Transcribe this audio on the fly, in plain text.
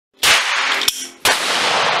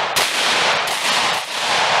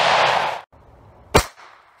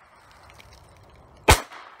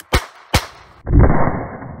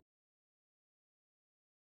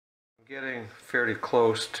fairly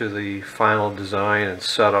close to the final design and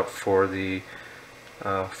setup for the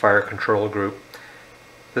fire control group.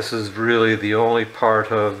 This is really the only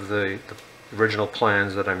part of the original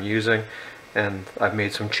plans that I'm using, and I've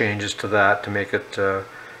made some changes to that to make it,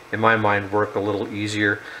 in my mind, work a little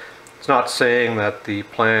easier. It's not saying that the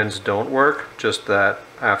plans don't work, just that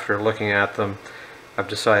after looking at them, I've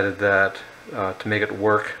decided that to make it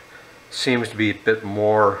work seems to be a bit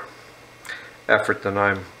more effort than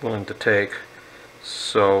I'm willing to take.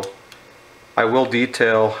 So I will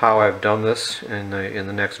detail how I've done this in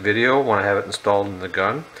the next video when I have it installed in the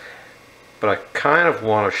gun, but I kind of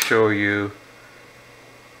want to show you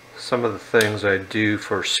some of the things I do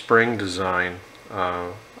for spring design.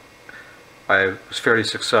 I was fairly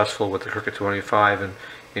successful with the Kolt380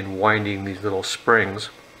 in winding these little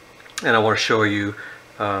springs, and I want to show you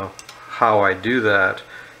how I do that,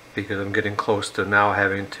 because I'm getting close to now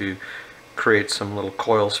having to create some little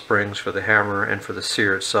coil springs for the hammer and for the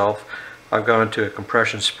sear itself. I've gone to a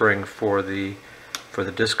compression spring for the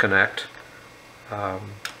disconnect.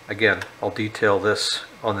 Again, I'll detail this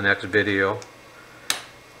on the next video.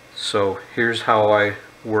 So here's how I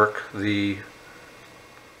work the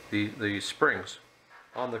springs.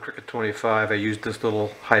 On the Kolt380, I used this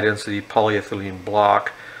little high density polyethylene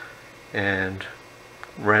block and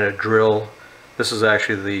ran a drill. This is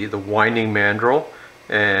actually the winding mandrel,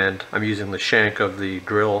 and I'm using the shank of the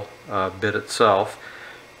drill bit itself.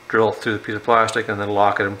 Drill through the piece of plastic and then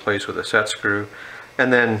lock it in place with a set screw,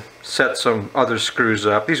 and then set some other screws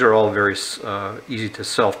up. These are all very easy to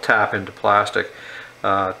self-tap into plastic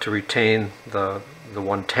to retain the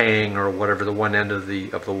one tang or whatever, the one end of the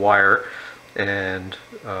wire, and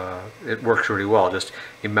it works really well. Just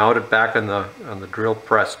you mount it back on the drill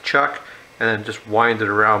press chuck, and then just wind it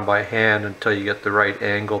around by hand until you get the right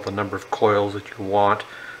angle, the number of coils that you want,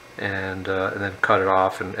 and then cut it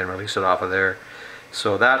off and release it off of there.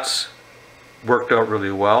 So that's worked out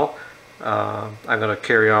really well. I'm going to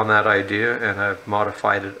carry on that idea, and I've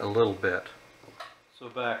modified it a little bit. So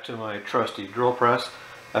back to my trusty drill press.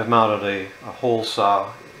 I've mounted a hole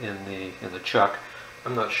saw in the chuck.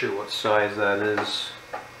 I'm not sure what size that is.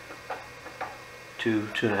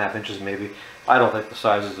 2.5 inches maybe. I don't think the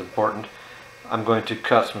size is important. I'm going to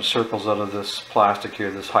cut some circles out of this plastic here,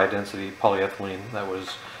 this high density polyethylene that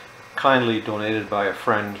was kindly donated by a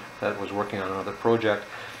friend that was working on another project.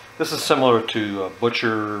 This is similar to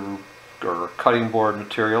butcher or cutting board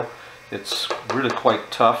material. It's really quite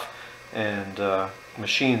tough and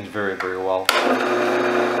machines very, very well.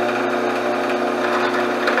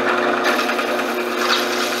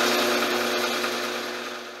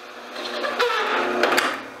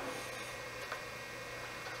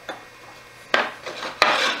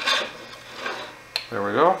 There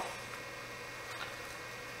we go.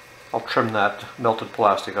 I'll trim that melted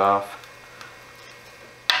plastic off.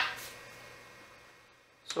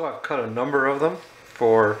 So I've cut a number of them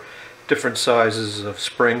for different sizes of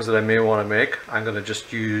springs that I may want to make. I'm going to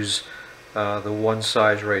just use the one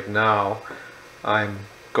size right now. I'm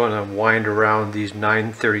going to wind around these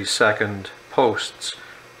 9/32 posts.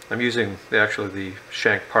 I'm using actually the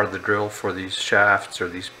shank part of the drill for these shafts or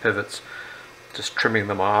these pivots, just trimming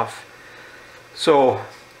them off. So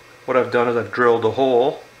what I've done is I've drilled a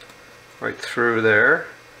hole right through there,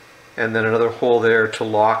 and then another hole there to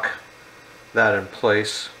lock that in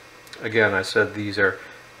place. Again, I said these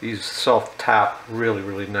self-tap really,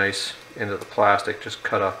 really nice into the plastic. Just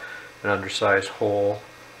cut an undersized hole,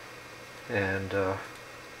 and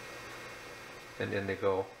in they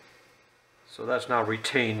go. So that's now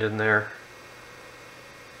retained in there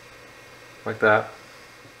like that.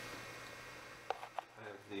 I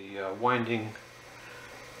have the winding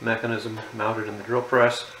mechanism mounted in the drill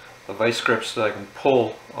press, the vice grips that I can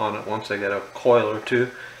pull on it once I get a coil or two,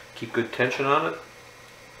 keep good tension on it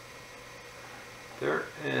there,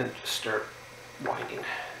 and just start winding.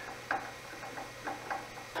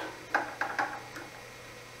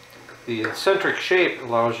 The eccentric shape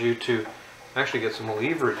allows you to actually get some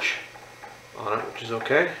leverage on it, which is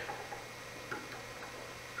okay.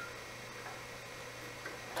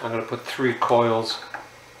 I'm going to put 3 coils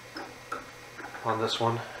on this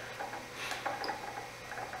one.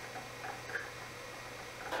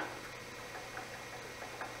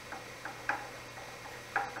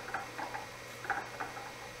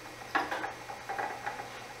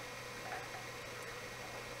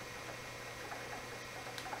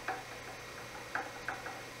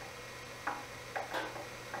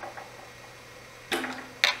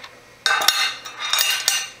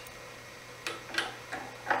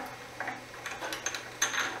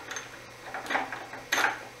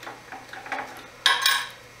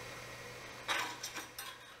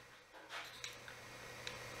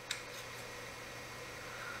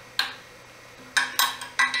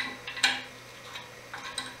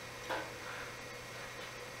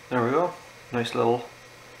 There we go. Nice little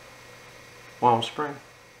wound spring.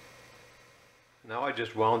 Now I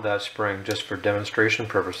just wound that spring just for demonstration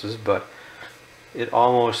purposes, but it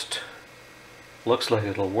almost looks like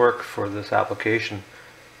it'll work for this application.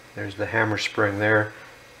 There's the hammer spring there,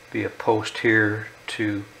 be a post here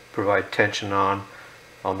to provide tension on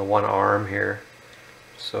the one arm here.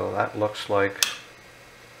 So that looks like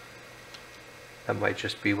that might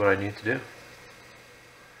just be what I need to do.